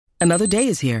Another day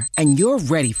is here, and you're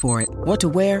ready for it. What to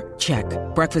wear? Check.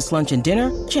 Breakfast, lunch, and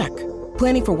dinner? Check.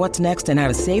 Planning for what's next and how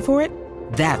to save for it?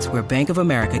 That's where Bank of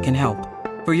America can help.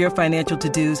 For your financial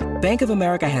to-dos, Bank of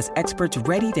America has experts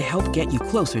ready to help get you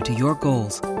closer to your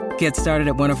goals. Get started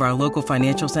at one of our local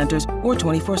financial centers or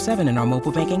 24/7 in our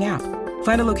mobile banking app.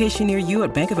 Find a location near you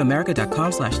at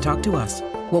bankofamerica.com/talktous.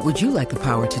 What would you like the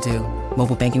power to do?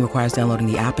 Mobile banking requires downloading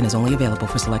the app and is only available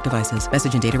for select devices.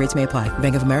 Message and data rates may apply.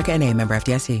 Bank of America N.A., member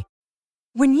FDIC.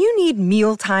 When you need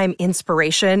mealtime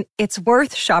inspiration, it's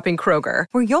worth shopping Kroger,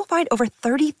 where you'll find over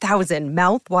 30,000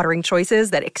 mouth-watering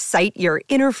choices that excite your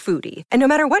inner foodie. And no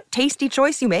matter what tasty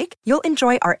choice you make, you'll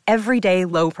enjoy our everyday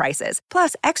low prices,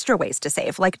 plus extra ways to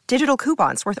save, like digital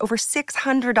coupons worth over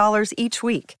 $600 each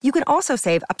week. You can also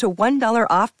save up to $1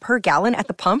 off per gallon at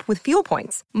the pump with fuel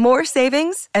points. More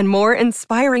savings and more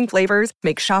inspiring flavors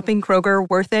make shopping Kroger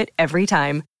worth it every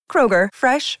time. Kroger,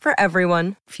 fresh for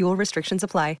everyone. Fuel restrictions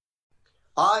apply.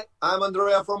 Hi, I'm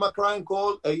Andrea from A Crime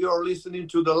Call, and you're listening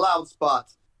to The Loud Spot.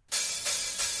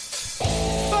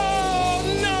 Oh,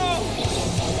 no!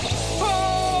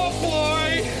 Oh,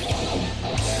 boy!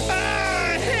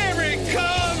 Ah, here it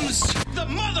comes! The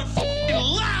motherfucking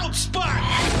Loud Spot!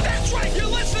 That's right, you're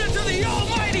listening to the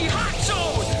almighty Hot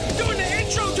Zone! Doing the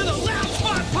intro to the Loud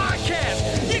Spot podcast!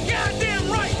 You're goddamn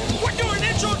right! We're doing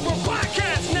intros for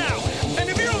podcasts now! And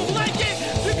if you don't like it,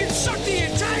 you can suck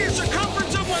the entire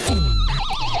circumference of one...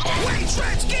 Wayne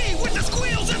Gretzky with the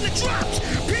squeals and the drops.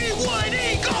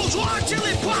 P1E goes hard till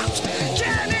it pops.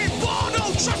 Cannonball,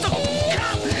 don't trust a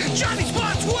cop. Johnny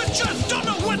Spotswood just don't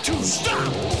know when to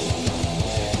stop.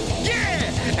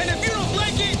 Yeah, and if you don't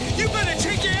like it, you better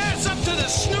take your ass up to the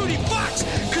snooty box,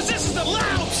 cause this is the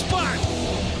Loud Spot.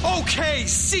 Okay,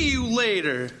 see you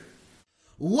later.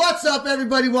 What's up,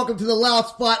 everybody? Welcome to the Loud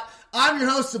Spot. I'm your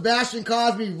host, Sebastian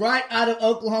Cosby, right out of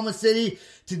Oklahoma City.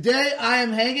 Today, I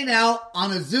am hanging out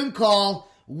on a Zoom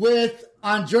call with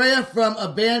Andrea from a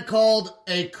band called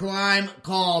A Crime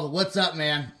Called. What's up,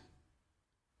 man?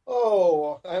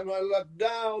 Oh, I'm a let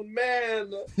down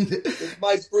man. It's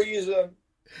my freezer.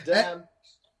 Damn.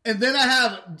 And then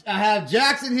I have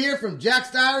Jackson here from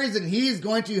Jack's Diaries, and he's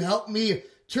going to help me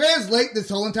translate this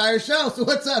whole entire show. So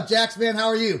what's up, Jax, man? How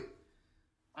are you?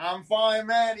 I'm fine,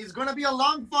 man. It's gonna be a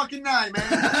long fucking night, man.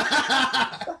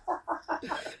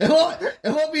 It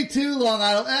won't be too long.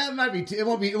 It might be too. It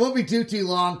won't be too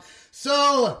long.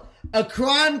 So, A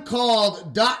Crime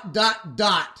Called ... That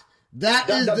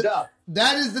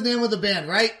is the name of the band,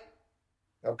 right?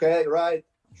 Okay, right.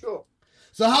 Sure.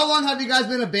 So how long have you guys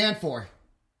been a band for?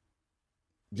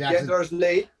 Jackson. Genders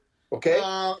late. Okay.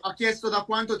 Ha chiesto da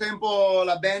quanto tempo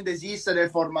la band esiste ed è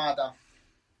formata.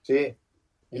 Sì.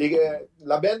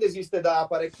 La band esiste da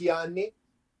parecchi anni.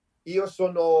 Io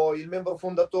sono il membro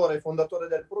fondatore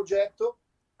del progetto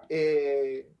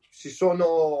e si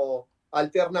sono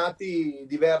alternati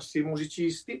diversi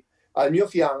musicisti al mio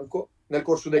fianco nel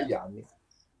corso degli anni.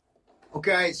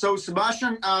 Okay, so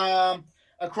Sebastian, A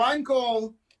Crime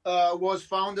Call was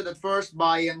founded at first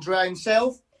by Andrea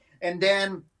himself, and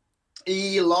then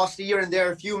he lost here and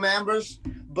there a few members,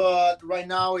 but right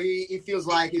now he feels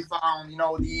like he found,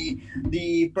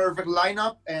 the perfect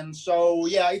lineup. And so,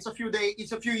 yeah, it's a few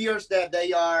years that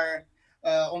they are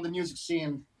on the music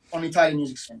scene, on the Italian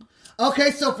music scene.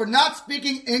 Okay, so for not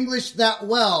speaking English that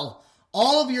well,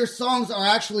 all of your songs are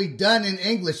actually done in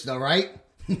English though, right?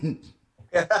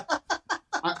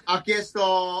 Ha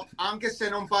chiesto, anche se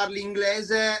non parli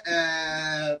inglese,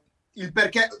 il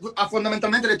perché, ha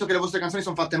fondamentalmente detto che le vostre canzoni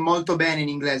sono fatte molto bene in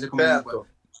inglese comunque. Certo.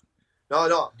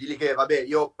 No, digli che vabbè,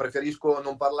 io preferisco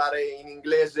non parlare in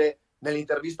inglese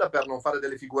nell'intervista per non fare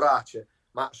delle figuracce,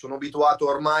 ma sono abituato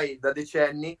ormai da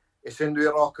decenni, essendo il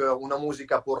rock una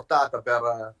musica portata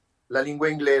per la lingua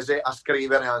inglese, a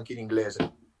scrivere anche in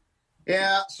inglese.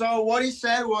 Yeah, so what he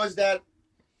said was that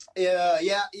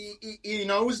he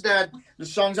knows that the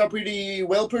songs are pretty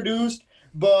well produced,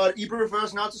 but he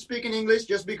prefers not to speak in English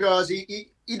just because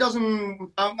he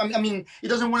doesn't, he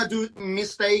doesn't want to do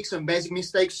mistakes and basic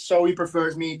mistakes, so he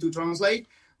prefers me to translate.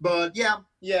 But yeah,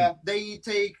 they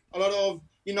take a lot of,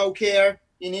 care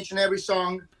in each and every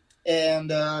song,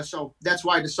 and so that's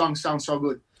why the song sounds so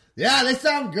good. Yeah, they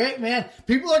sound great, man.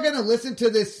 People are going to listen to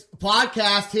this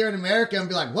podcast here in America and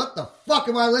be like, what the fuck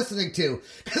am I listening to?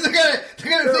 Because they're gonna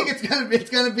think it's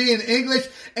gonna be in English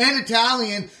and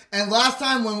Italian. And last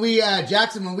time when we had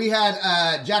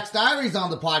Jack's Diaries on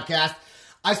the podcast,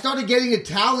 I started getting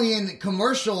Italian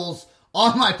commercials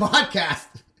on my podcast.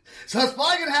 So it's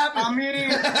probably going to happen. I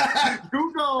mean,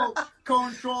 Google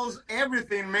controls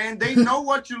everything, man. They know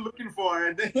what you're looking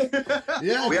for.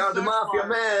 Yeah, we are the mafia,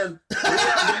 man. We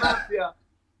are the mafia.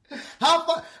 How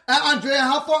far, Andrea?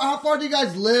 How far do you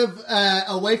guys live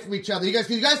away from each other? You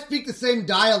guys speak the same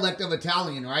dialect of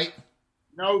Italian, right?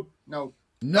 No. No.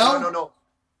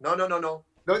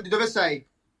 Dove sei?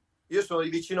 Io sono di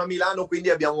vicino a Milano, quindi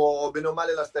abbiamo bene o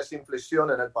male la stessa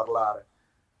inflessione nel parlare.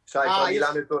 Sai, tra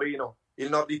Milano e Torino, il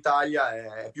nord Italia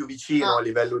è più vicino a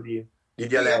livello di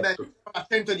dialetto.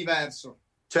 L'accento è diverso.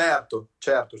 Certo.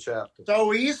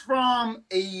 So he's from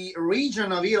a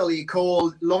region of Italy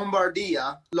called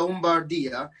Lombardia,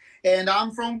 and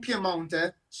I'm from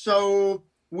Piemonte. So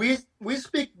we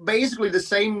speak basically the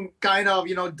same kind of,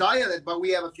 dialect, but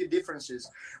we have a few differences.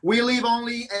 We live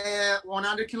only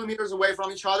 100 kilometers away from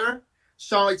each other,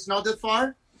 so it's not that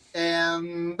far.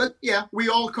 But yeah, we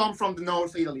all come from the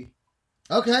North Italy.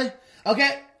 Okay.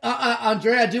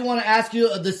 Andrea, I do want to ask you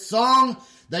the song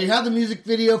that you have the music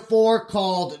video for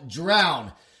called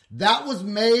Drown. That was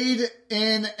made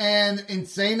in an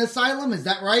insane asylum, is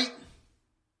that right?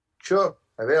 Sure,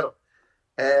 è vero.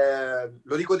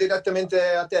 Lo dico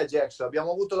direttamente a te, Jax.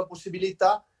 Abbiamo avuto la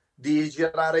possibilità di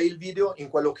girare il video in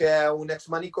quello che è un ex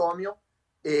manicomio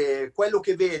e quello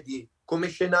che vedi come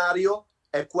scenario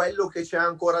è quello che c'è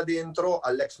ancora dentro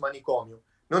all'ex manicomio.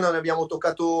 Noi non abbiamo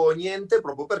toccato niente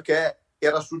proprio perché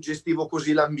era suggestivo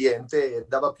così l'ambiente e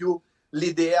dava più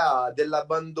l'idea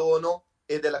dell'abbandono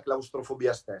e della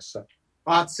claustrofobia stessa.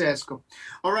 Pazzesco.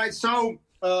 All right, so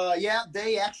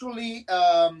they actually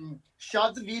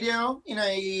shot the video in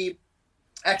a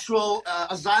actual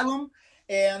asylum,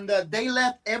 and they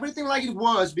left everything like it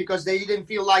was because they didn't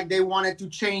feel like they wanted to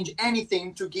change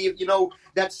anything to give,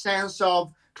 that sense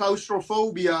of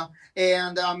claustrophobia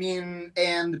and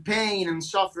pain and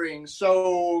suffering.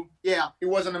 So yeah, it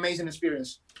was an amazing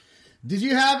experience. Did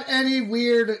you have any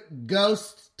weird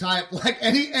ghost type, like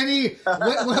any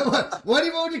what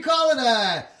would you call it?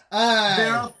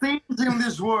 There are things in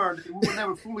this world that we will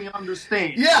never fully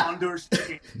understand. Yeah. Those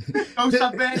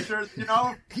adventures,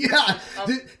 Yeah.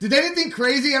 Did anything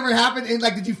crazy ever happen?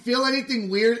 Did you feel anything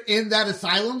weird in that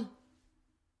asylum?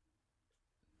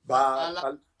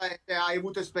 Hai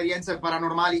avuto esperienze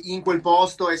paranormali in quel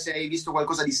posto e se hai visto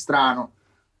qualcosa di strano?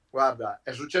 Guarda,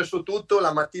 è successo tutto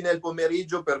la mattina e il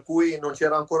pomeriggio, per cui non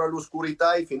c'era ancora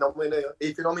l'oscurità, i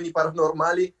fenomeni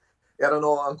paranormali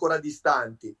erano ancora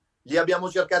distanti. Li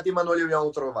abbiamo cercati ma non li abbiamo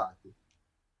trovati.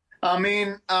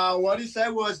 What he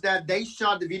said was that they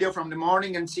shot the video from the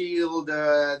morning until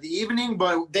the evening,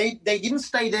 but they didn't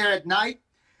stay there at night.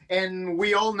 And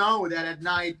we all know that at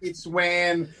night it's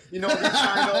when, this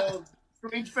kind of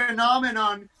strange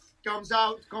phenomenon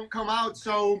come out.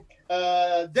 So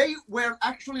they were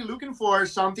actually looking for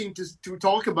something to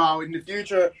talk about in the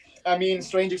future.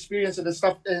 Strange experiences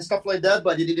and stuff like that,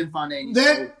 but they didn't find any.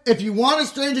 Then, if you want a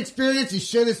strange experience, you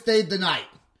should have stayed the night.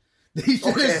 You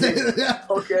should have stayed the night.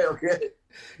 Okay.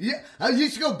 Yeah, you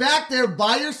should go back there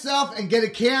by yourself and get a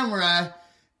camera.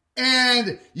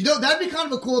 And, that'd be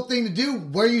kind of a cool thing to do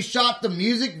where you shot the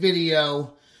music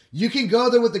video. You can go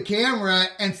there with the camera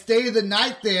and stay the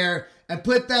night there and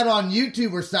put that on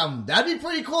YouTube or something. That'd be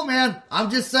pretty cool, man.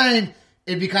 I'm just saying,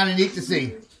 it'd be kind of neat to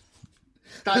see.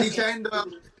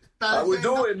 I would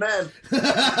do it, man.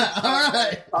 All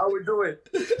right. I would do it.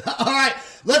 All right.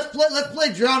 Let's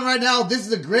play Drown right now. This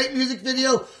is a great music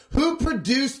video. Who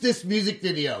produced this music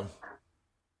video?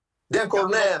 Dan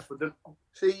Corneff.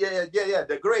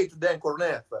 The great Dan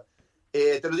Corneff.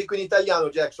 E te lo dico in italiano,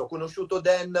 Jax. Ho conosciuto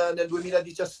Dan nel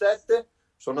 2017.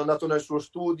 Sono andato nel suo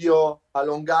studio a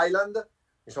Long Island.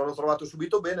 Mi sono trovato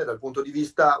subito bene dal punto di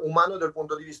vista umano e dal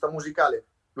punto di vista musicale.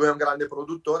 Lui è un grande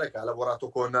produttore che ha lavorato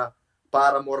con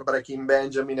Paramore, Breaking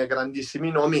Benjamin e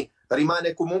grandissimi nomi.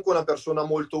 Rimane comunque una persona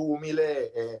molto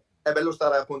umile e è bello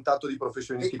stare a contatto di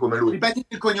professionisti come lui. Ripeti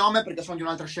il cognome perché sono di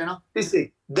un'altra scena. Sì.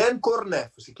 Dan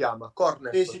Corneff si chiama.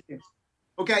 Corneff. Sì.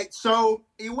 Okay, so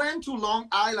he went to Long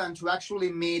Island to actually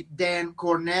meet Dan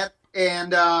Corneff,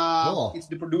 and cool. It's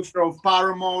the producer of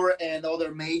Paramore and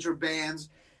other major bands.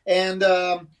 And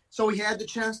so he had the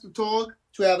chance to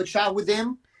have a chat with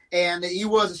him, and he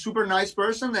was a super nice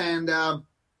person. And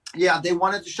they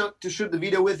wanted to shoot the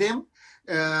video with him,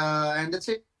 and that's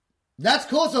it. That's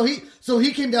cool. So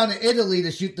he came down to Italy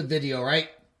to shoot the video, right?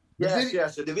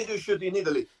 Yes. The video is shot in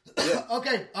Italy. Yeah.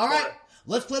 Okay, all right.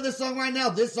 Let's play this song right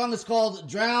now. This song is called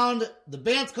Drowned. The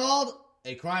band's called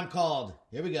A Crime Called.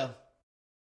 Here we go.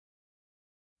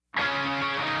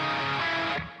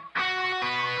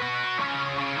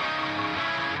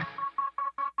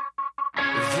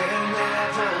 They'll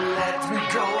never let me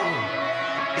go.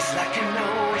 It's like an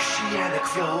oceanic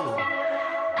flow.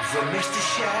 The misty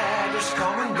shadows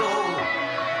come and go,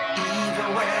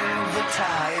 even when the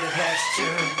tide has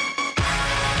turned.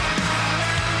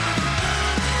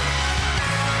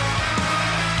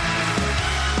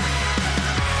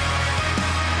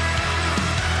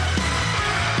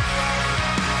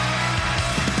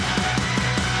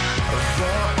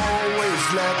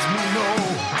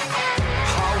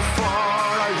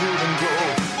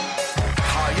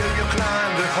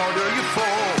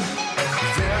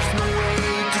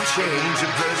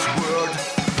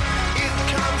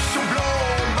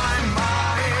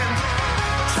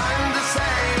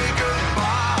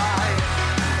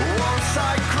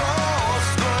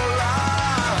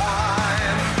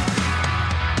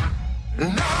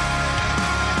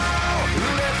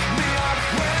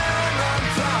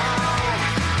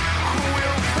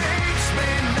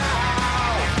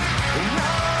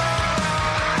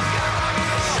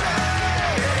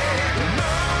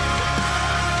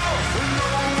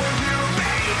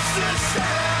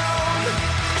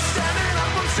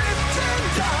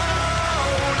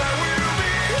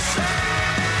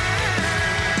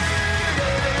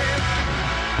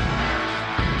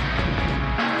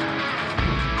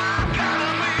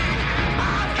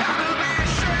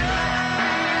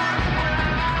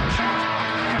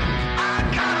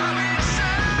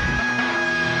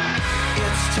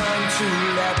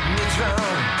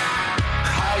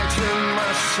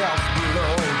 yourself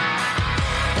below.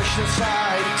 Passion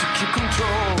side to keep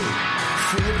control.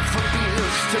 Fear for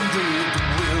beast indeed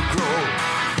will grow.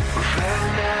 Fear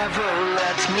never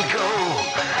lets me go.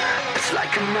 It's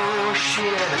like an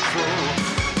ocean flow.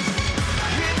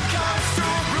 It comes to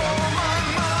blow my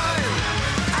mind.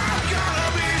 I'm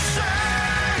gonna be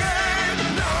saying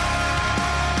no.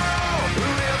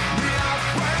 Lift me up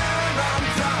when I'm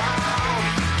down.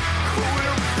 Who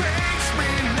will fix me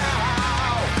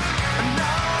now?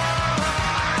 No.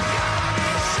 I'm gonna be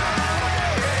saying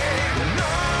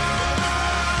no.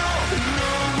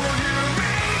 No one here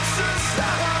makes a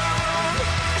sound.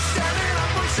 Standing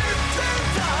up or sitting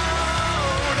down.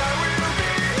 I will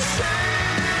be saying.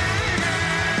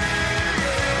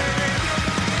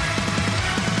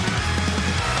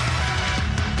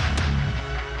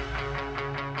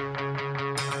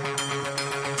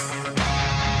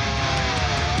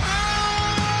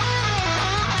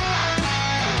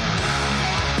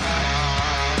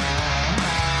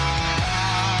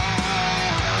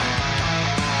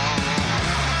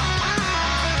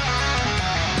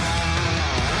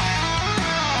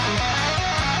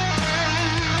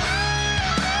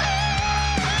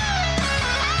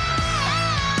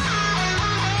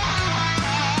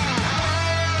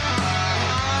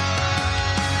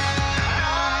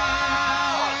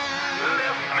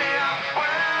 Lift me up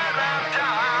when I'm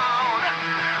down.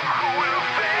 Who will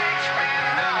fix me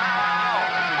now?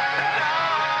 And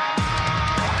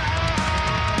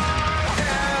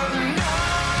now,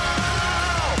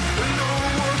 no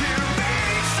one here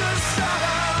makes a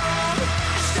sound.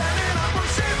 Standing up or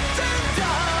sitting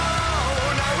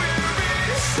down. I will be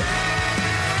saved.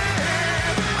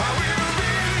 I will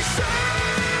be saved.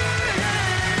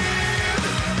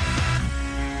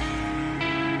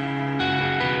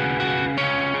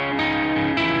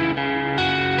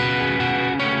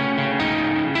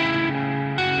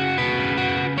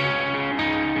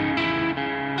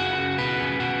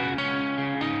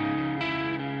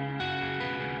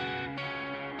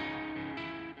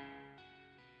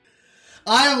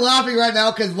 I am laughing right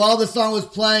now because while the song was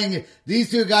playing, these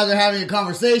two guys are having a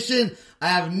conversation. I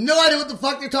have no idea what the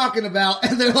fuck they're talking about,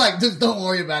 and they're like, just don't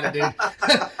worry about it, dude.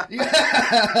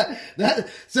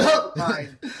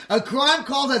 A Crime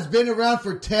Call has been around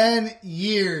for 10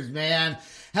 years, man.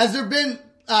 Has there been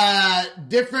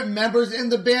different members in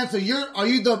the band? So are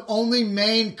you the only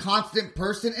main constant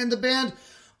person in the band?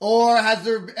 Or is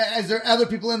there other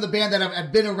people in the band that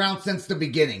have been around since the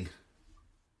beginning?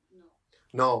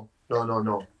 No.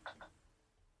 No,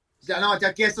 ti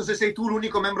ha chiesto se sei tu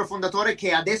l'unico membro fondatore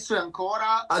che adesso è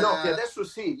ancora... Ah no, che adesso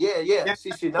sì, yeah.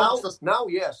 Sì, now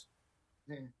yes.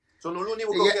 Sono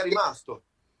l'unico che è rimasto.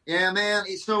 Yeah, man.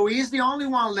 So he's the only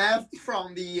one left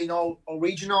from the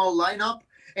original lineup,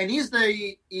 and he's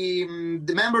the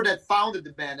member that founded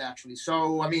the band actually.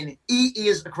 So I mean, he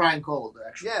is a Crime Cold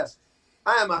actually. Yes,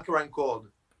 I am a Crime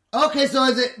Cold. Okay, so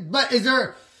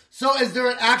is there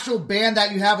an actual band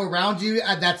that you have around you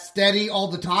that's steady all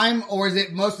the time, or is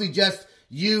it mostly just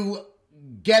you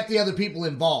get the other people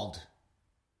involved?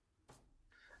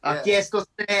 Ha chiesto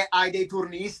se hai dei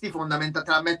turnisti, fondamentalmente,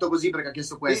 te la metto così perché ha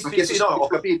chiesto questo. Sì, no, ho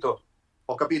capito.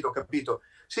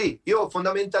 Sì, io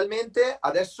fondamentalmente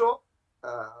adesso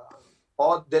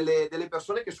ho delle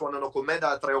persone che suonano con me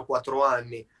da 3 o 4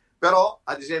 anni, però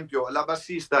ad esempio la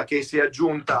bassista che si è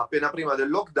aggiunta appena prima del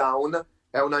lockdown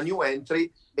è una new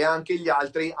entry, e anche gli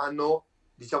altri hanno,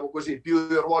 diciamo così, più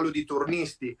il ruolo di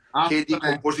turnisti che di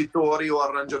compositori o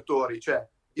arrangiatori. Cioè,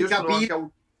 io sono anche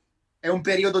è un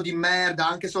periodo di merda,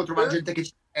 anche se lo trovare gente che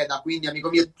ci creda, quindi amico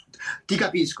mio, ti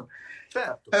capisco.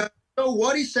 Certo. So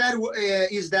what he said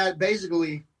is that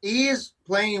basically he is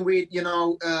playing with,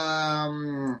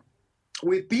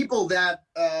 with people that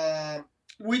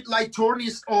with like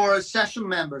tournists or session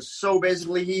members. So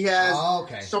basically he has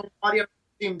somebody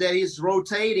him that is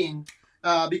rotating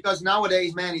because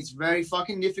nowadays, man, it's very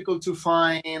fucking difficult to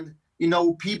find,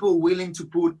 people willing to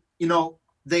put,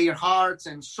 their hearts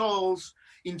and souls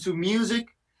into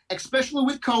music, especially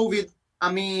with COVID.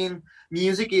 I mean,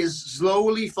 music is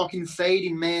slowly fucking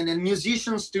fading, man, and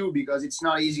musicians too, because it's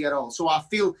not easy at all. So I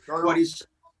feel what he's...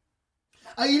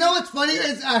 You know what's funny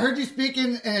is I heard you speak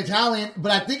in Italian,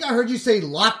 but I think I heard you say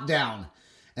lockdown,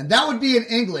 and that would be in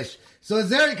English. So is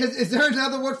there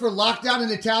another word for lockdown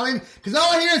in Italian? Because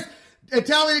all I hear is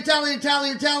Italian,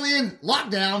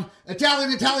 lockdown,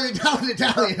 Italian.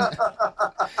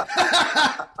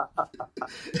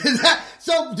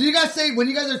 So do you guys say, when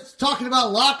you guys are talking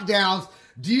about lockdowns,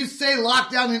 do you say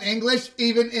lockdown in English,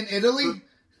 even in Italy?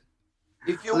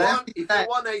 If you want,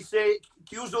 I say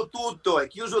chiuso tutto, è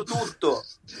chiuso tutto.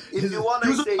 If you want,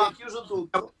 I say è chiuso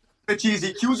tutto.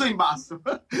 precisi, chiuso in basso.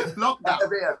 È Lockdown.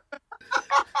 vero.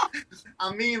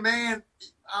 I mean, man,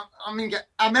 I mean,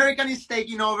 American is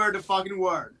taking over the fucking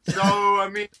world. So, I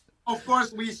mean, of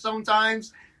course, we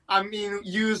sometimes,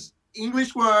 use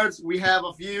English words. We have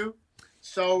a few.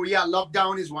 So, yeah,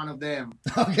 lockdown is one of them.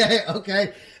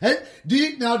 Okay. Hey,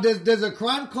 does a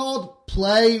Crime Called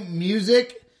play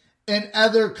music in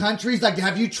other countries? Like,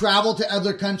 have you traveled to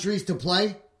other countries to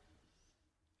play?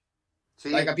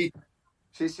 Sì. Hai capito?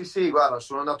 Sì, guarda,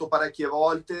 sono andato parecchie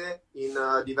volte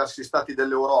in diversi stati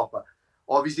dell'Europa.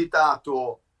 Ho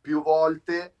visitato più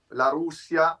volte la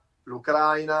Russia,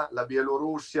 l'Ucraina, la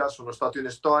Bielorussia, sono stato in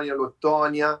Estonia,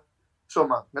 Lettonia.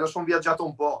 Insomma, me lo sono viaggiato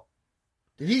un po'.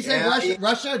 Did he say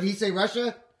Russia? Did he say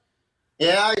Russia?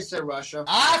 Yeah, I said Russia.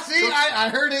 Ah, see, I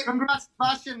heard it. Congrats,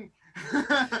 Sebastian.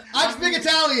 I speak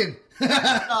Italian.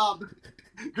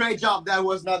 Great job. That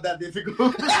was not that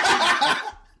difficult.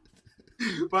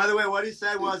 By the way, what he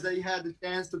said was that he had the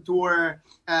chance to tour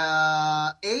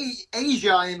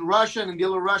Asia in Russia and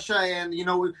Belarusia and,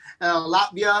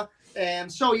 Latvia.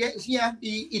 And so, yeah,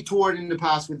 he toured in the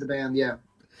past with the band, yeah.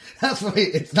 That's right.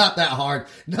 It's not that hard.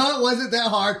 No, it wasn't that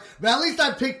hard. But at least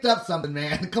I picked up something,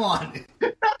 man. Come on.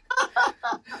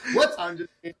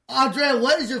 Andrea,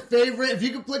 what is your favorite, if you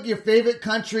could pick your favorite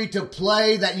country to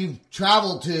play that you've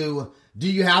traveled to, do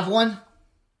you have one?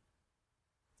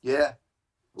 Yeah.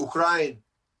 Ukraine.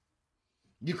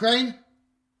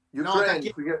 No,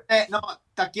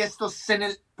 t'ha chiesto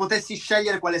se potessi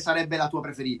scegliere quale sarebbe la tua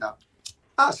preferita.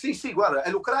 Ah, sì, guarda, è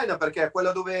l'Ucraina perché è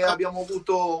quella dove abbiamo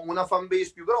avuto una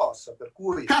fanbase più grossa, per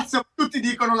cui... Cazzo, tutti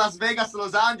dicono Las Vegas,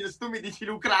 Los Angeles, tu mi dici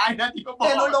l'Ucraina, dico...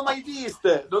 non l'ho mai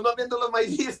vista, non avendolo mai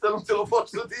vista non te lo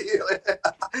posso dire.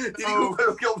 Ti dico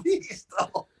quello che ho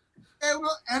visto.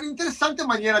 È un'interessante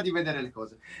maniera di vedere le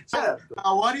cose. So,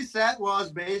 what he said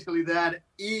was basically that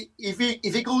if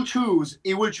he could choose,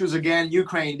 he will choose again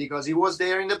Ukraine because he was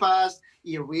there in the past.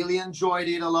 He really enjoyed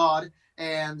it a lot,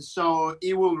 and so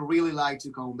he will really like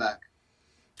to come back.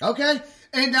 Okay,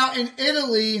 and now in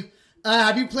Italy,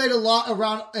 have you played a lot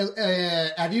around?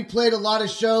 Have you played a lot of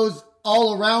shows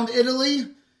all around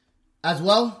Italy as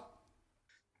well?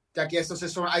 Ti ha chiesto se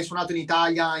hai suonato in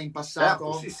Italia in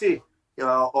passato? Sì.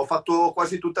 Ho fatto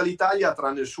quasi tutta l'Italia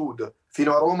tranne il sud.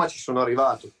 Fino a Roma ci sono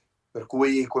arrivato, per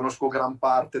cui conosco gran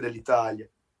parte dell'Italia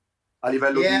a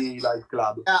livello di live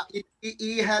club.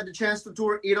 He had the chance to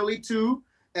tour Italy too.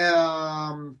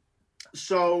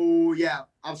 So yeah,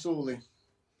 absolutely.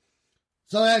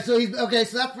 So he's okay.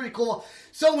 So that's pretty cool.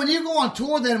 So when you go on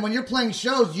tour, then when you're playing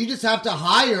shows, you just have to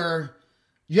hire.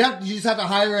 You just have to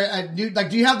hire a new.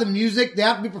 Like, do you have the music? They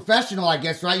have to be professional, I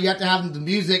guess, right? You have to have the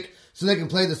music so they can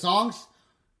play the songs.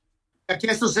 Ha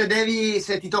chiesto se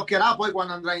ti toccherà poi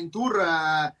quando andrai in tour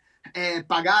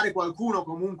pagare qualcuno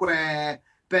comunque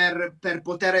per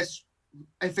poter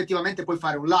effettivamente poi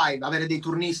fare un live, avere dei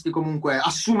turnisti comunque,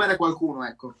 assumere qualcuno,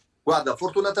 ecco. Guarda,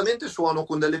 fortunatamente suono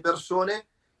con delle persone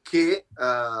che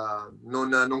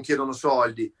non chiedono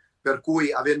soldi, per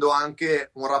cui avendo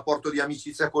anche un rapporto di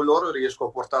amicizia con loro riesco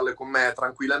a portarle con me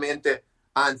tranquillamente,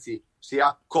 anzi si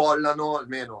accollano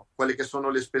almeno quelle che sono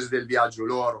le spese del viaggio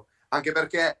loro, anche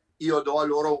perché io do a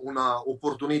loro una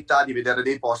opportunità di vedere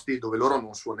dei posti dove loro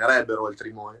non suonerebbero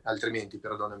altrimenti,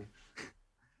 perdonami.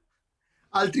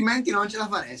 Altrimenti non ce la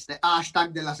fareste.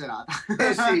 Hashtag della serata.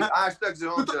 Sì, hashtag se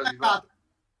non ce la rifate.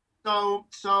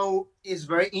 So it's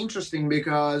very interesting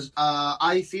because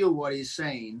I feel what he's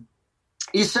saying.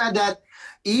 He said that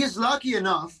he is lucky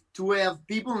enough to have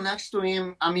people next to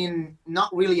him,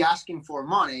 not really asking for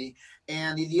money.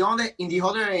 And in the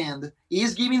other end,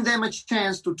 he's giving them a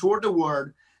chance to tour the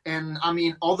world. And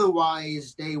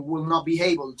otherwise they will not be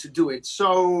able to do it.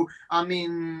 So,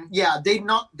 they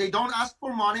don't ask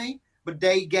for money, but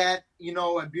they get,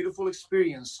 a beautiful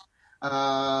experience.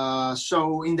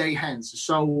 So in their hands.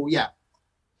 So, yeah.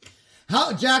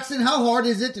 Jackson, how hard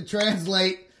is it to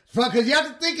translate? Because you have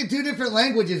to think in two different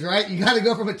languages, right? You got to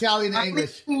go from Italian to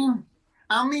English.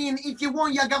 If you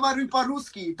want, я говорю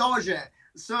по-русски тоже.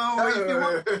 So if you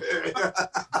want,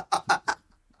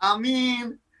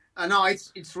 no,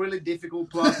 it's really difficult.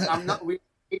 Plus, I'm not really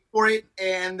fit for it,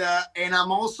 and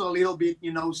I'm also a little bit,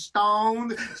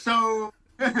 stoned. So,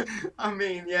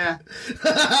 yeah.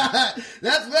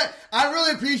 That's good. I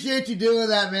really appreciate you doing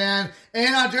that, man.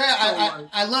 And Andrea,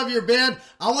 I love your band.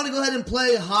 I want to go ahead and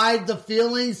play "Hide the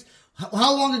Feelings."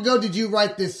 How long ago did you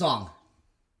write this song?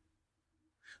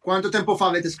 Quanto tempo fa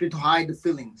avete scritto Hide the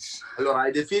Feelings? Allora,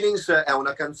 Hide the Feelings è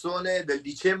una canzone del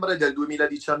dicembre del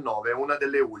 2019, è una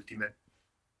delle ultime.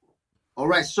 All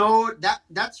right, so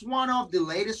that's one of the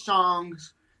latest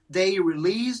songs they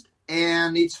released,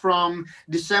 and it's from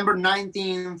December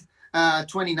 19th,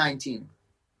 2019.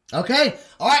 Okay.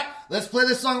 All right. Let's play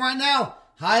this song right now.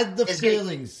 Hide the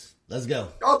Feelings. Let's go.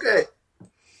 Okay.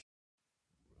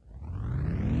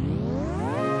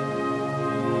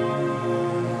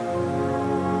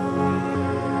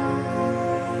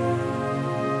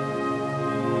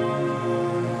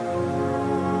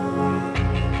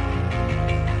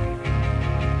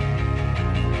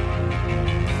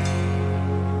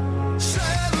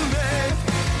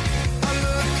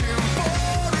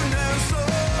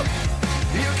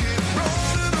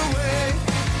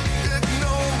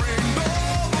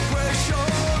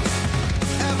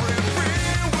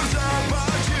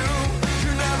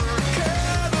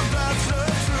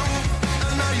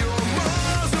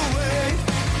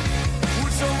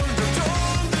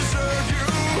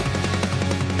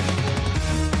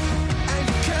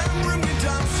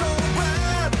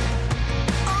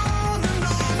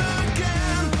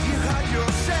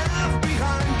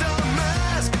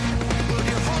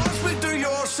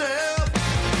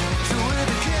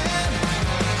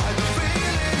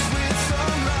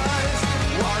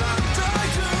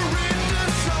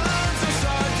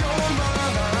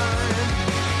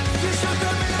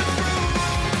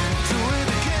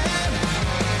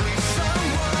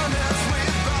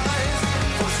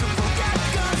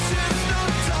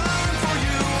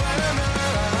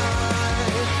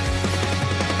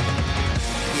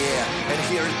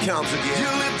 Comes again. You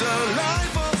live the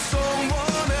life of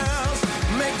someone else.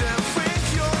 Make them think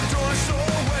you're doing so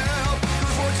well.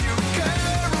 'Cause what you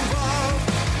care about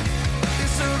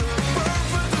is to look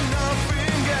perfect and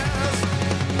nothing else.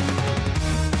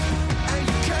 And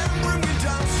you can bring me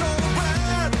down so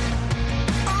bad.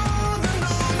 On and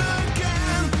on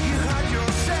again. You hide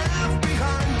yourself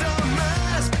behind the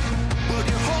mask. Put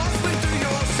your heart into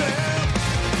yourself.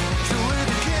 Do it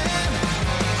again.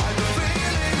 Hide the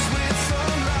feelings with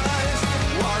some lies.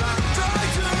 While I try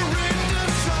to read the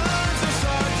signs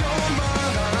inside your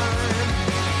mind.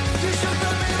 You should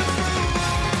have been a fool.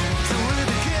 Do it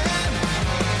again.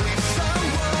 Please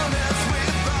someone else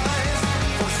with eyes.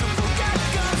 Force to forget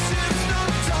 'cause it's no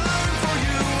time for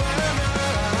you and I.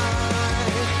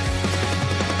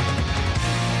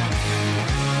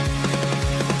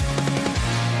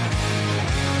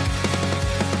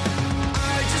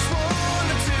 I just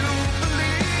wanted to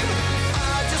believe.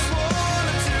 I just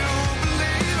wanted to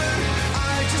believe it.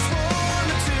 I just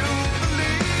wanted to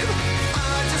believe.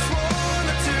 I just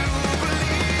wanted to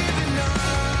believe enough.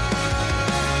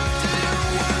 Didn't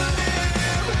wanna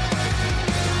live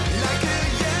like it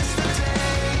yesterday.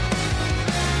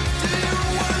 Didn't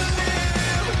wanna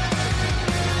live.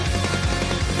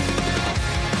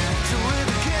 Do it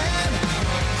again.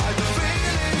 Hide the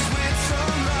feelings with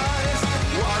some lies.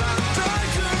 While I try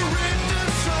to read the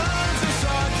signs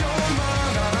inside your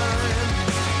mind.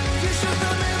 You should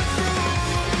have been a fool.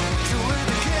 Do it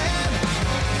again.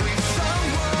 Please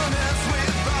someone else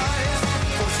with eyes.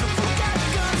 Force to forget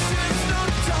 'cause it's no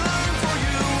time for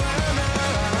you and I.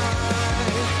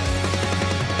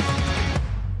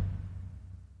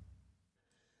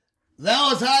 That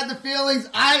was Hide the Feelings.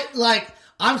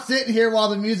 I'm sitting here while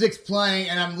the music's playing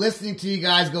and I'm listening to you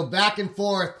guys go back and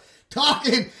forth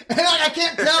talking, and I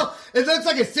can't tell. It looks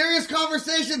like a serious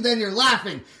conversation, then you're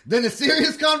laughing. Then a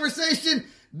serious conversation,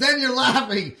 then you're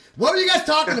laughing. What are you guys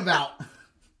talking about?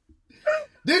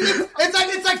 Dude,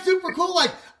 it's like super cool.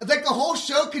 Like the whole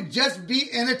show could just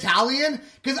be in Italian,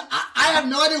 because I have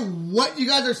no idea what you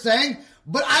guys are saying,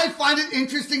 but I find it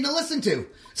interesting to listen to.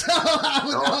 So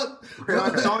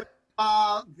So,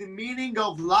 the meaning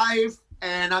of life,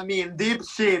 and I mean deep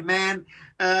shit, man.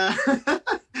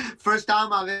 First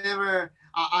time I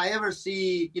ever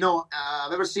see,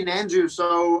 I've ever seen Andrew,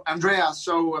 so Andrea.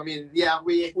 So I mean, yeah,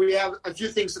 we have a few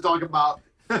things to talk about.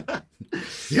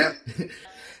 Yeah.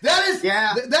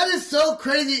 That is so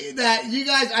crazy that you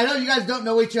guys, I know you guys don't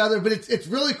know each other, but it's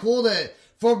really cool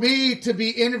for me to be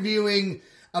interviewing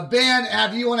a band,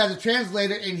 have you on as a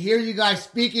translator, and hear you guys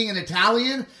speaking in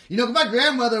Italian. My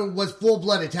grandmother was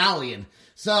full-blood Italian.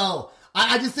 So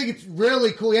I just think it's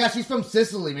really cool. Yeah, she's from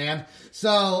Sicily, man.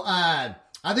 So I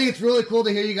think it's really cool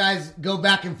to hear you guys go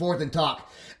back and forth and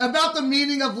talk about the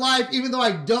meaning of life. Even though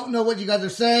I don't know what you guys are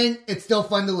saying, it's still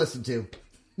fun to listen to.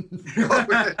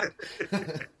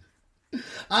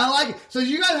 I like it. So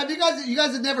you guys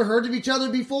have never heard of each other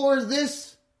before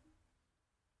this?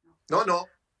 No.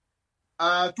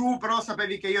 Tu però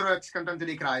sapevi che io ero ex cantante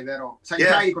di Cry, vero? Sai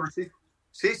Yeah. Cry, conosci?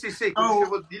 Sì,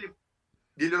 conoscevo,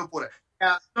 diglielo pure.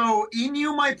 Yeah, so he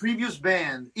knew my previous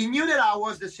band. He knew that I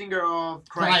was the singer of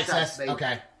Christ.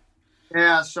 Okay.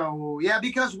 Yeah, so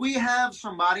because we have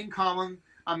somebody in common.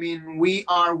 I mean, we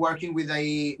are working with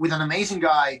an amazing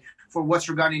guy for what's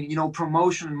regarding,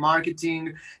 promotion and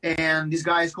marketing. And this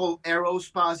guy is called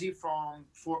Eros Pazzi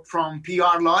from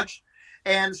PR Lodge.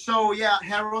 And so, yeah,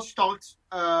 Eros talked,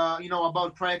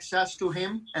 about pre-access to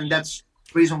him, and that's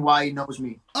the reason why he knows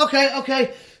me.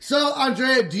 Okay. So,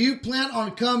 Andrea, do you plan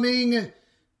on coming?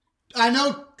 I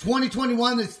know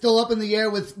 2021 is still up in the air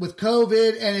with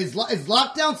COVID, and is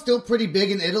lockdown still pretty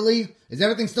big in Italy? Is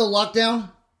everything still locked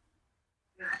down?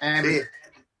 And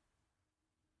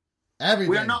everything.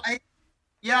 We are not.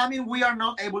 Yeah, I mean, we are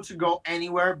not able to go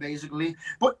anywhere basically.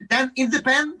 But then it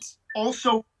depends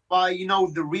also by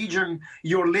the region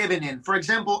you're living in. For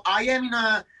example, I am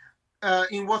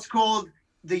in what's called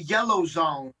the yellow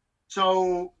zone.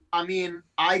 So I mean,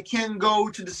 I can go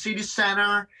to the city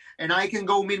center and I can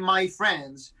go meet my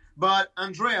friends. But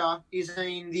Andrea is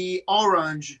in the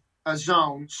orange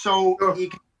zone, so he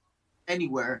can go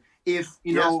anywhere. If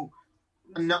the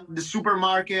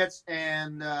supermarkets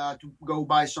and to go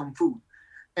buy some food.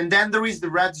 And then there is the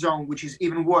red zone, which is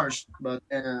even worse. But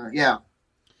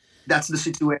that's the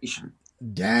situation.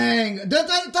 Dang. I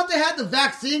thought they had the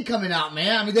vaccine coming out,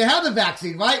 man. I mean, they have the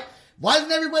vaccine, right? Why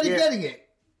isn't everybody getting it?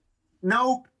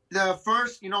 No, the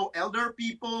first, elder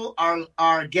people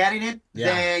are getting it.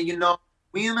 Yeah. Then,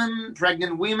 women,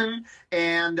 pregnant women,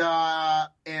 and then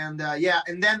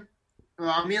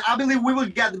I believe we will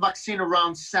get the vaccine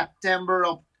around September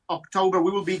or October.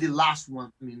 We will be the last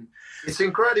one. I mean, it's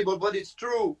incredible, but it's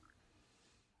true.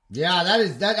 Yeah,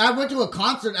 that. I went to a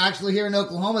concert actually here in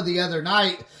Oklahoma the other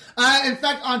night. In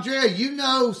fact, Andrea, you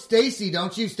know Stacy,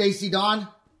 don't you? Stacy Dawn?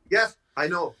 Yes, I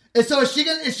know. And so is she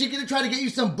gonna try to get you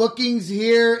some bookings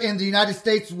here in the United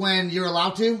States when you're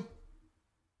allowed to?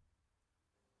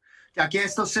 Ti ha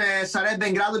chiesto se sarebbe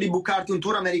in grado di bucarti un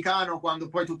tour americano quando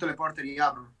poi tutte le porte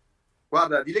riaprono.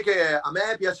 Guarda, dile che a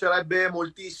me piacerebbe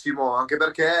moltissimo, anche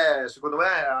perché secondo me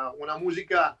è una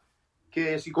musica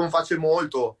che si confaccia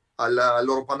molto al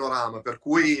loro panorama, per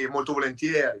cui molto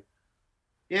volentieri.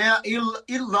 Yeah, he'll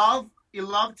love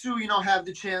to have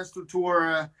the chance to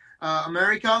tour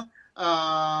America.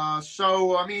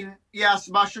 So I mean, yeah,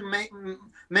 Sebastian,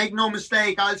 make no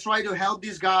mistake. I'll try to help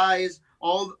these guys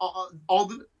how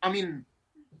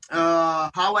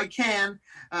I can,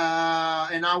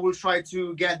 and I will try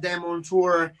to get them on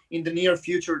tour in the near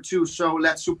future too. So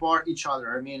let's support each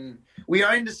other. I mean, we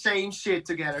are in the same shit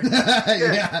together.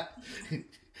 Yeah.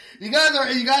 You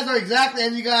guys are exactly,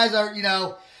 and you guys are,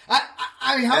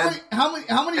 I mean, how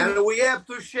many? And we have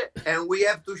to share. And we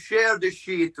have to share the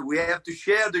shit. We have to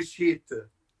share the shit.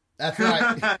 That's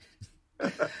right.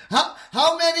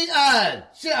 How many?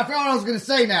 Shit, I forgot what I was gonna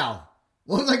say now.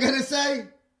 What was I gonna say?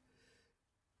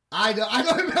 I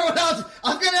don't remember what I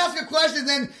was gonna ask a question.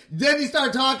 Then he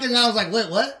started talking, and I was like, wait,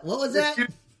 what? What was that?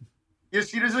 You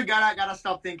seriously gotta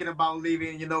stop thinking about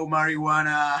leaving,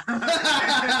 marijuana.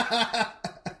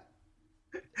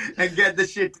 And get the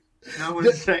shit.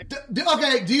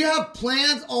 Okay, do you have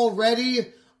plans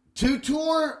already to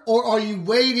tour, or are you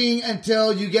waiting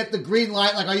until you get the green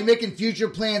light? Like, are you making future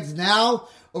plans now,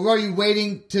 or are you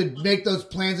waiting to make those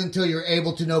plans until you're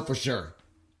able to know for sure?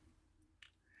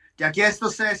 Ti ha chiesto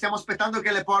se stiamo aspettando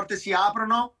che le porte si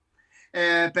aprono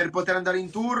per poter andare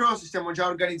in tour, o se stiamo già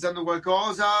organizzando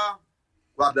qualcosa.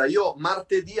 Guarda, io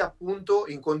martedì appunto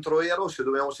incontro Eros e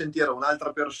dobbiamo sentire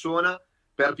un'altra persona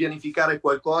per pianificare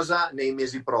qualcosa nei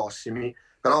mesi prossimi,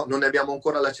 però non ne abbiamo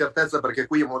ancora la certezza perché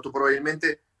qui molto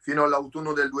probabilmente fino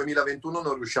all'autunno del 2021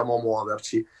 non riusciamo a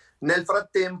muoverci. Nel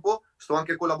frattempo sto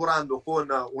anche collaborando con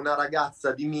una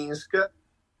ragazza di Minsk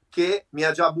che mi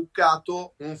ha già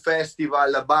bookato un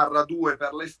festival /2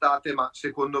 per l'estate, ma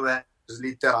secondo me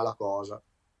slitterà la cosa.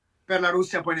 Per la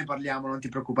Russia poi ne parliamo, non ti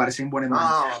preoccupare, sei in buone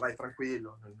mani. No, vai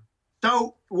tranquillo.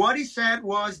 So what he said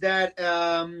was that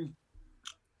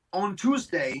on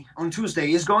Tuesday,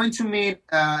 he's going to meet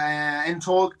and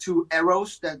talk to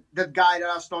Eros, that guy that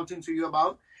I was talking to you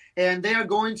about, and they are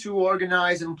going to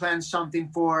organize and plan something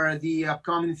for the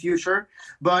upcoming future.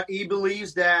 But he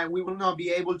believes that we will not be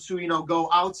able to, go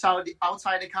outside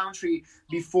the country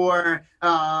before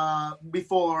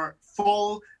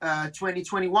fall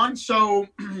 2021. So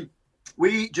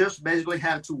we just basically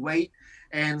have to wait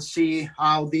and see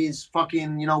how these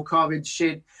fucking, COVID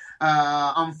shit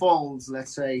unfolds,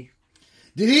 let's say.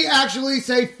 Did he actually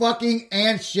say fucking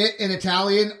and shit in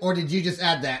Italian, or did you just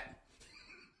add that?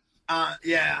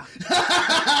 Yeah.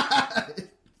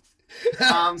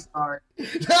 I'm sorry.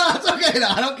 No, it's okay. No,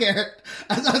 I don't care.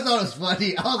 I thought it was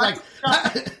funny. I was like,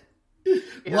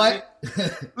 what?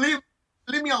 Leave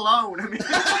me alone.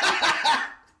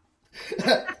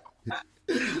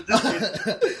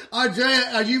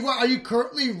 Andrea, are you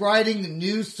currently writing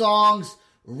new songs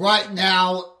right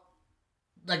now?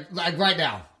 Like right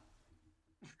now?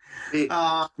 Sì,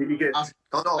 quindi che-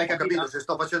 no, ho l'hai capito, se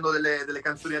sto facendo delle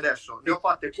canzoni adesso. Ne ho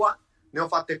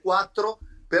fatte 4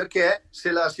 perché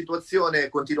se la situazione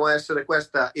continua a essere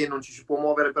questa e non ci si può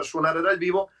muovere per suonare dal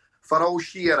vivo, farò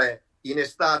uscire in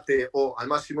estate o al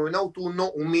massimo in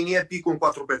autunno un mini EP con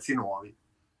 4 pezzi nuovi.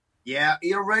 Yeah,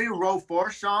 he already wrote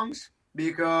 4 songs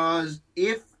because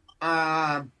if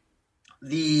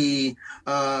if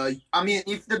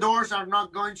the doors are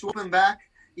not going to open back,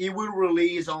 he will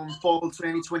release on fall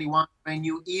 2021 a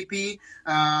new EP.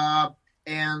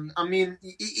 And I mean,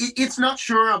 it's not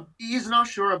sure. He's not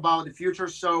sure about the future,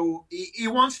 so he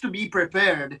wants to be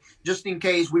prepared just in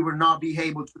case we will not be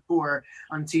able to tour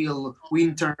until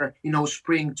winter,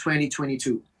 spring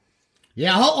 2022.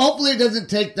 Yeah, hopefully it doesn't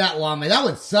take that long, man. That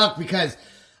would suck because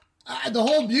the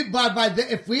whole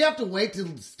if we have to wait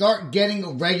to start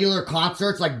getting regular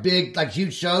concerts, like big, like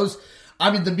huge shows,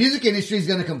 I mean, the music industry is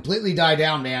going to completely die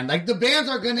down, man. Like the bands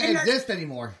aren't going to exist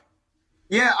anymore.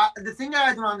 Yeah, the thing that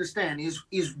I don't understand is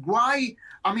why.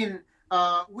 I mean,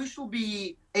 we should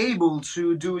be able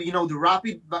to do the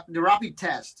rapid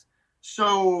test.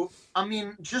 So I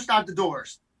mean, just at the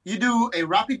doors, you do a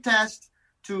rapid test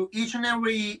to each and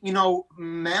every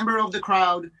member of the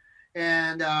crowd,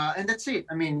 and that's it.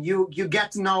 I mean, you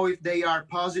get to know if they are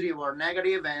positive or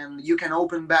negative, and you can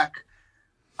open back.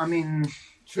 I mean,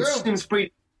 True. It seems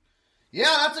pretty.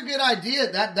 Yeah, that's a good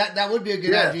idea. That would be a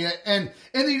good idea. And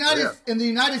in the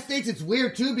United States, it's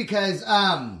weird too because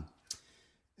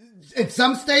in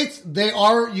some states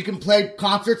you can play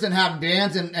concerts and have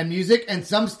bands and music, and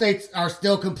some states are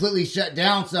still completely shut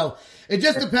down. So it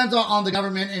just depends on the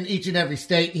government in each and every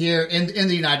state here in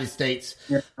the United States.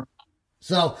 Yeah.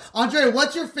 So, Andre,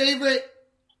 what's your favorite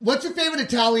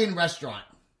Italian restaurant?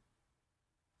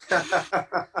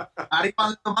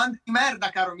 Arrivano domande di merda,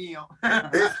 caro mio.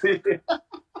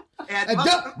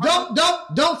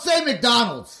 Don't say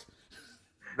McDonald's.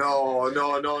 No,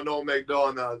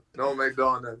 McDonald's. No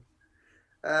McDonald's.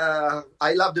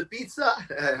 I love the pizza,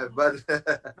 but...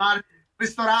 No,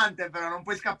 ristorante però, non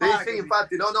puoi scappare. Sì,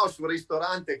 infatti, no, sul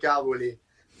ristorante, cavoli.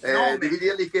 Devi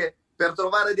dirgli che per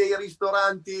trovare dei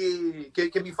ristoranti che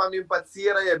mi fanno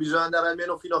impazzire bisogna andare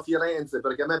almeno fino a Firenze,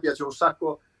 perché a me piace un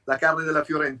sacco la carne della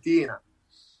Fiorentina.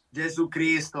 Gesù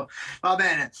Cristo. Va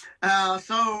bene.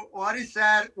 So what he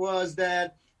said was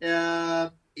that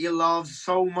he loves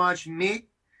so much meat,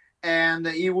 and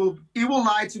he would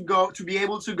like to be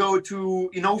able to go to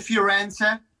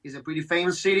Firenze. It's a pretty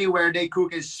famous city where they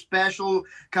cook a special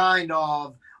kind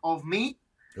of meat.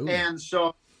 Ooh. And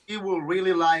so he will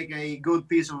really like a good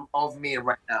piece of meat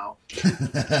right now.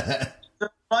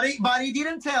 But he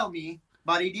didn't tell me.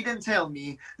 But he didn't tell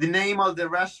me the name of the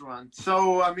restaurant.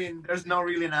 So, I mean, there's no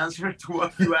really an answer to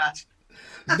what you asked.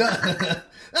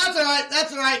 That's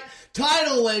all right.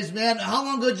 Tidal Waves, man. How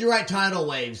long ago did you write Tidal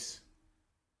Waves?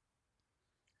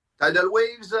 Tidal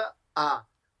Waves è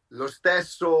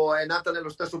nata nello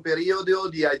stesso periodo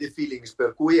di I The Feelings,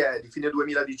 per cui è di fine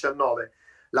 2019.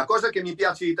 La cosa che mi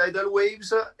piace di Tidal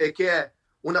Waves è che è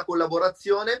una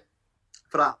collaborazione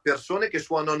fra persone che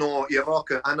suonano il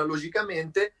rock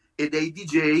analogicamente e dei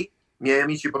DJ, miei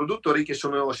amici produttori, che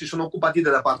si sono occupati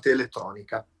della parte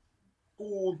elettronica.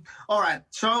 All right,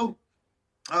 so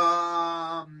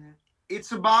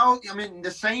it's about, the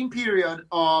same period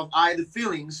of I The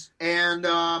Feelings, and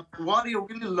what he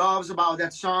really loves about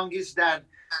that song is that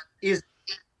is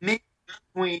mixed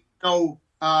between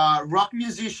rock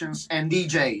musicians and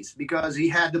DJs, because he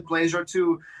had the pleasure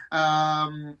to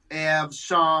have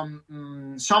some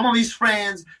of his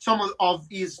friends, some of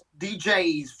his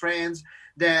DJs friends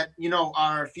that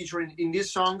are featured in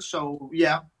this song. So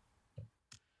yeah.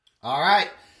 All right,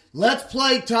 let's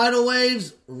play Tidal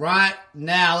Waves right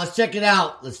now. Let's check it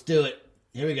out. Let's do it.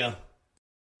 Here we go.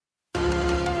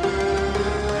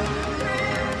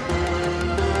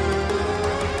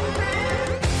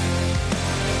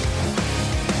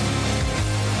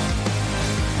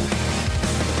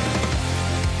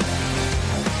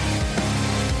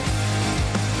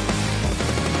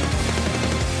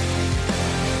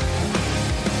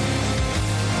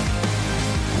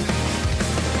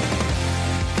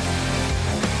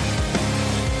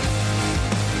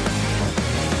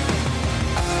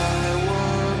 I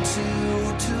want to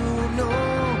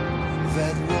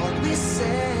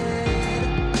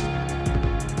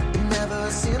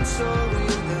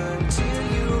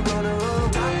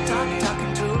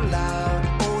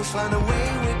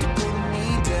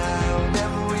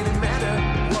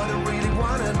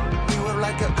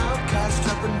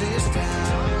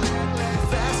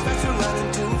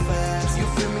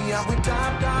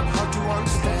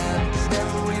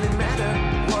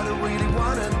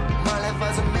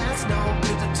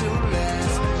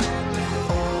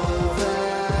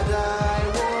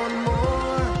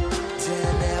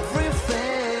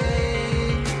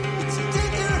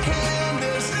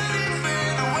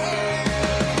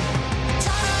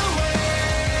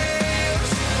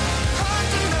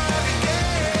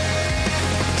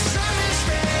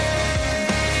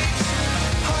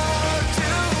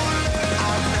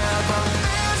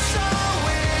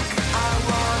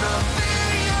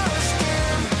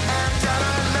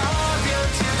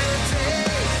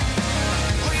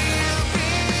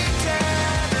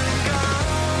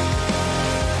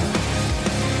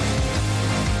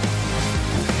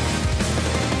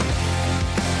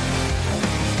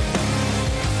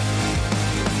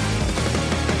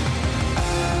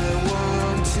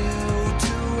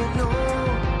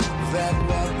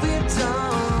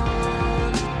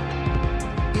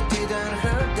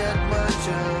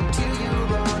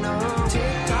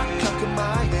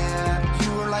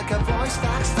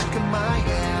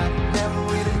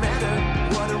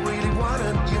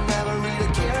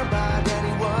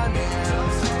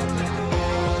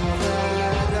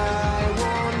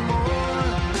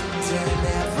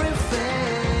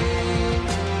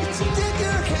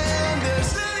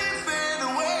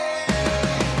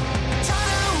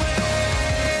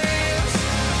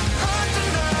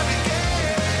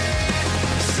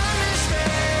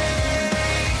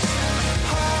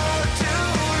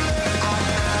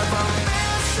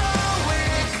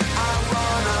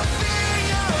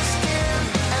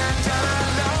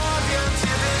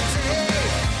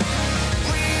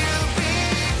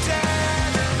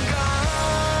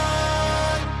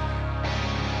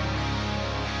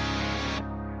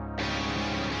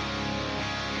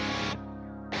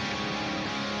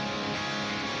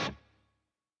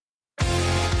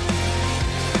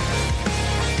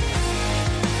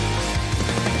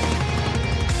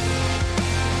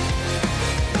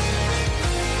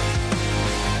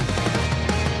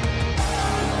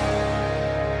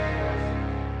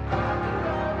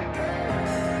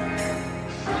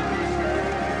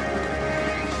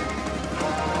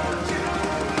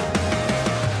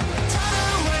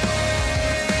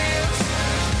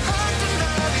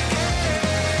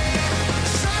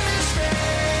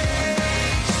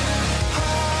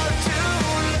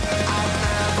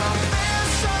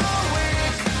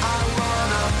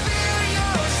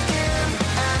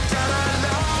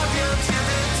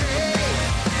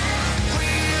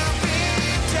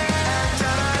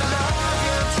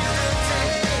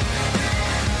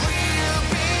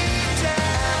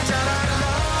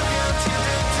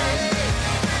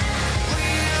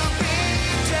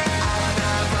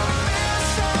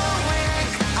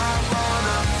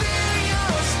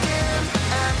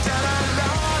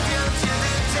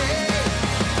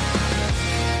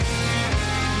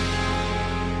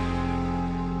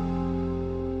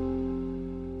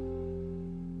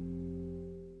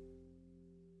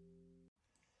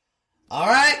All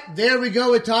right, there we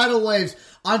go with Tidal Waves.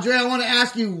 Andre, I want to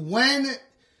ask you, when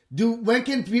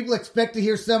can people expect to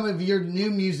hear some of your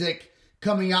new music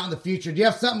coming out in the future? Do you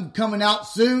have something coming out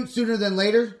sooner than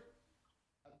later?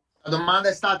 La domanda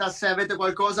è stata se avete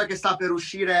qualcosa che sta per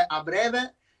uscire a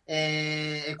breve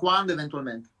e quando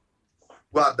eventualmente.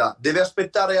 Guarda, deve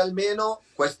aspettare almeno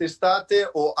quest'estate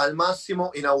o al massimo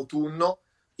in autunno.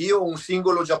 Io un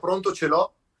singolo già pronto ce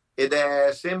l'ho ed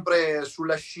è sempre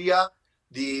sulla scia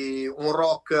di un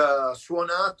rock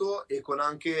suonato e con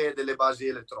anche delle basi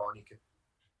elettroniche.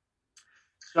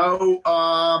 So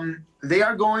they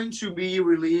are going to be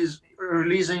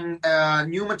releasing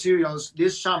new materials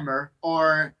this summer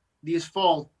or this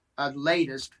fall at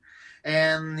latest,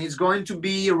 and it's going to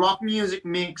be rock music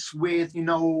mixed with, you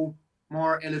know,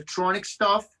 more electronic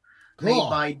stuff made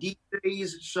by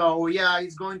DJs. So yeah,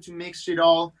 it's going to mix it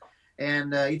all,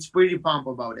 and it's pretty pumped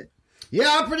about it.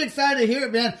 Yeah, I'm pretty excited to hear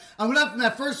it, man. When I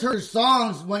first heard your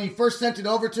songs, when you first sent it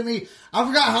over to me, I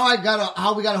forgot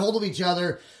how we got a hold of each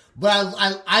other, but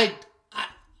I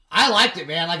liked it,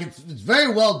 man. Like it's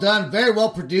very well done, very well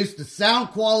produced. The sound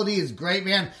quality is great,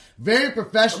 man. Very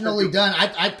professionally done.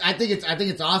 I think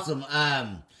it's awesome.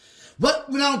 But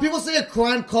you know, when people say a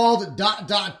crime called ...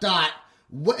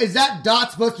 is that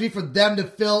dot supposed to be for them to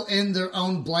fill in their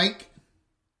own blank?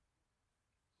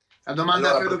 La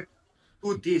domanda credo che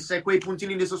tutti, se quei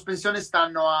puntini di sospensione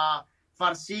stanno a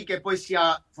far sì che poi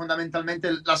sia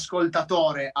fondamentalmente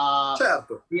l'ascoltatore a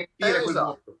dire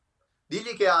esatto.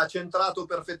 Digli che ha centrato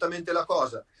perfettamente la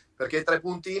cosa, perché i 3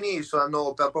 puntini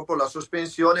sono per proprio la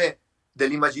sospensione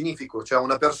dell'immaginifico, cioè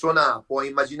una persona può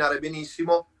immaginare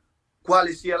benissimo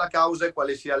quale sia la causa e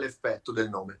quale sia l'effetto del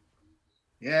nome.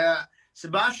 Yeah,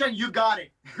 Sebastian, you got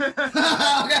it.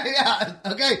 Okay, yeah,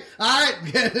 okay, all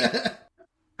right.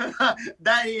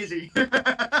 That easy.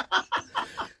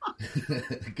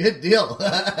 Good deal.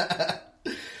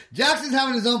 Jackson's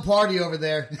having his own party over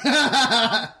there.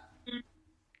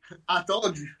 I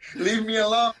told you, leave me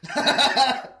alone.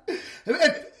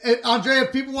 Andrea,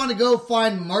 if people want to go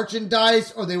find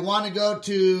merchandise or they want to go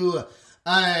to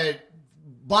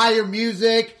buy your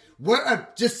music,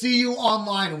 just see you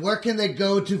online, where can they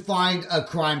go to find A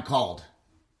Crime Called?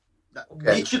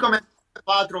 Okay. Dici come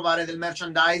fa a trovare del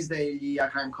merchandise degli A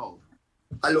Crime Called.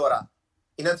 Allora,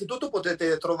 innanzitutto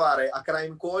potete trovare A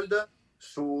Crime Called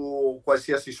su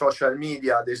qualsiasi social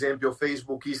media, ad esempio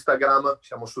Facebook, Instagram,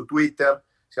 siamo su Twitter,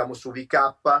 siamo su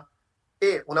VK,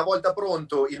 e una volta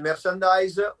pronto il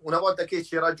merchandise, una volta che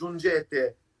ci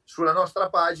raggiungete sulla nostra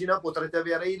pagina potrete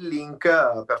avere il link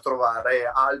per trovare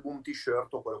album,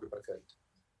 t-shirt o quello che preferite.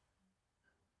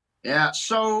 Yeah,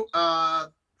 so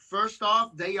first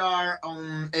off, they are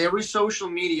on every social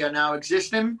media now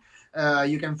existing.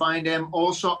 You can find them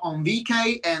also on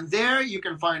VK, and there you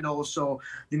can find also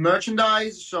the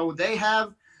merchandise. So they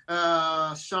have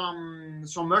some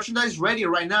merchandise ready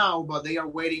right now, but they are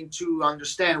waiting to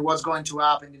understand what's going to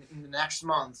happen in the next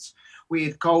months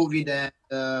with COVID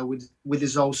and with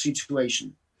this whole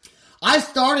situation. I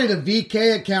started a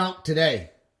VK account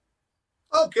today.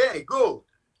 Okay, good.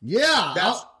 Yeah,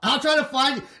 I'll try to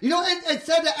find, you know, it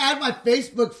said to add my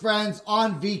Facebook friends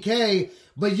on VK,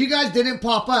 but you guys didn't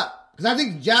pop up. Because I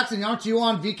think, Jackson, aren't you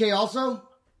on VK also?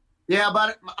 Yeah,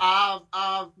 but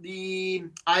the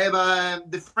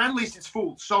friend list is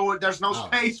full, so there's no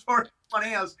space for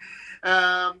anyone else.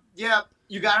 Yeah,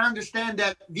 you gotta understand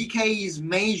that VK is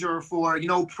major for, you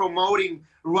know, promoting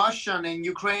Russian and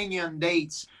Ukrainian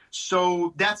dates.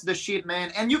 So that's the shit,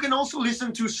 man. And you can also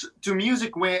listen to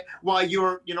music while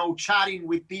you're, you know, chatting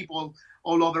with people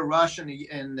all over Russia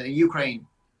and Ukraine.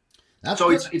 So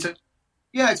it's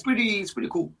pretty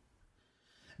cool.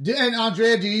 And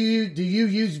Andrea, do you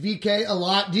use VK a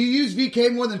lot? Do you use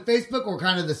VK more than Facebook or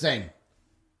kind of the same?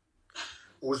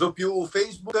 Uso più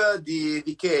Facebook di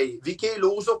VK. VK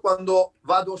lo uso quando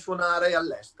vado a suonare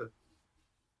all'est.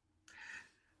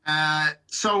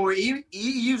 So he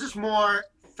uses more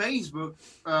Facebook,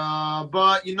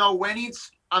 but you know, when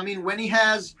he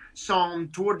has some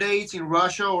tour dates in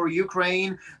Russia or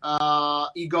Ukraine,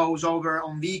 he goes over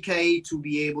on VK to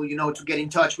be able, you know, to get in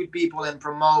touch with people and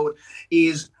promote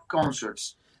his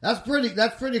concerts. That's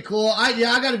pretty cool. I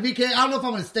got a VK. I don't know if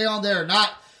I'm going to stay on there or not,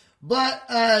 but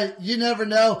you never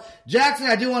know. Jackson,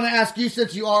 I do want to ask you,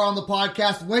 since you are on the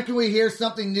podcast, when can we hear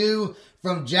something new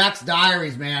from Jack's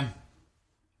Diaries, man?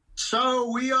 So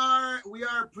we are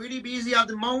pretty busy at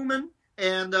the moment,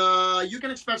 and you can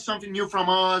expect something new from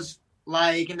us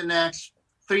like in the next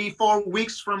 3-4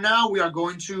 weeks from now. We are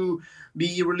going to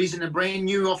be releasing a brand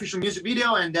new official music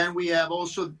video, and then we have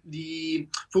also the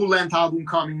full-length album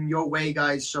coming your way,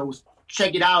 guys. So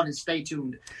check it out and stay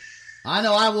tuned. I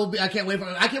know I will be. I can't wait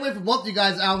for both of you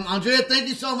guys. Andrea, thank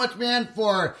you so much, man,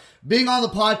 for being on the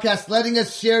podcast, letting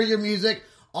us share your music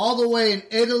all the way in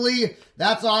Italy.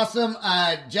 That's awesome.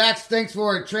 Jax, thanks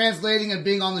for translating and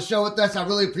being on the show with us. I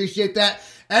really appreciate that.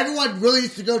 Everyone really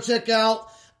needs to go check out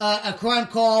A Crime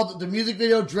Called. The music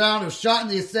video Drowned. It was shot in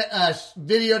the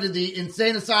video to the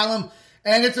Insane Asylum.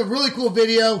 And it's a really cool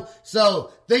video.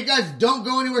 So thank you guys. Don't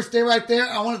go anywhere. Stay right there.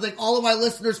 I want to thank all of my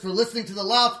listeners for listening to The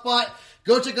Loud Spot.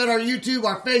 Go check out our YouTube,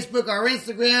 our Facebook, our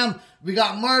Instagram. We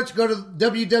got merch. Go to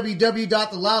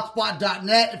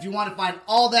www.theloudspot.net if you want to find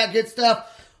all that good stuff.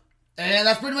 And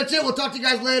that's pretty much it. We'll talk to you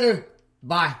guys later.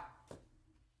 Bye.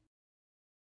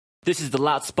 This is The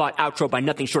Loud Spot outro by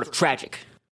Nothing Short of Tragic.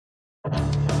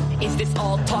 Is this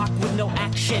all talk with no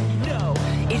action? No.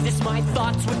 Is this my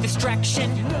thoughts with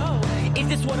distraction? No. Is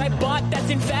this what I bought that's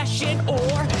in fashion?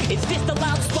 Or is this The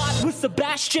Loud Spot with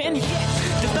Sebastian?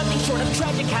 Yes. Does Nothing Short of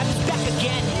Tragic have his back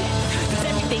again? Yes. Does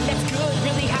everything that's good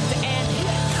really have to end?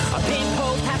 Yes. A pimp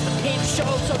host has to pimp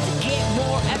show, so to get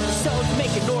more episodes,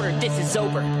 make an order, this is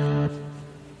over.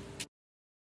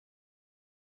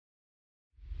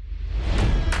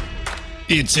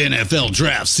 It's NFL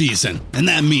draft season, and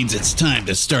that means it's time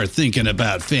to start thinking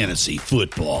about fantasy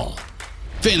football.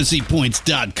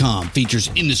 FantasyPoints.com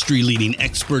features industry-leading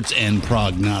experts and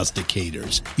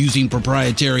prognosticators using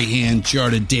proprietary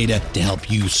hand-charted data to help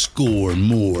you score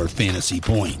more fantasy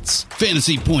points.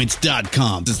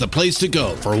 FantasyPoints.com is the place to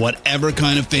go for whatever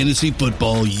kind of fantasy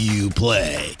football you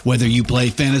play. Whether you play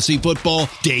fantasy football,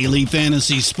 daily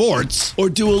fantasy sports, or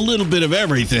do a little bit of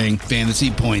everything,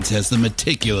 Fantasy Points has the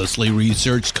meticulously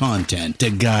researched content to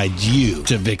guide you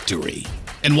to victory.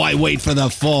 And why wait for the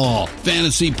fall?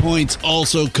 Fantasy Points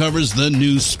also covers the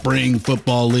new spring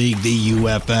football league, the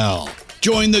UFL.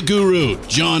 Join the guru,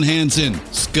 John Hansen,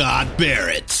 Scott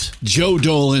Barrett, Joe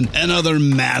Dolan, and other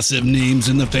massive names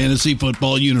in the fantasy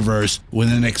football universe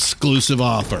with an exclusive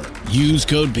offer. Use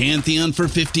code Pantheon for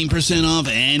 15% off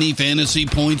any Fantasy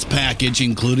Points package,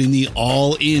 including the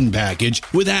all-in package,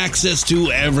 with access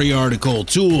to every article,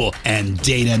 tool, and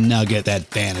data nugget that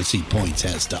Fantasy Points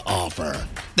has to offer.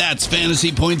 That's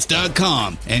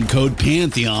FantasyPoints.com and code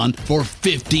Pantheon for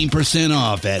 15%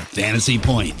 off at Fantasy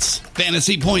Points.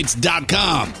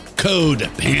 FantasyPoints.com,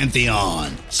 code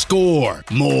Pantheon. Score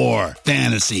more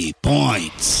fantasy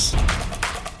points.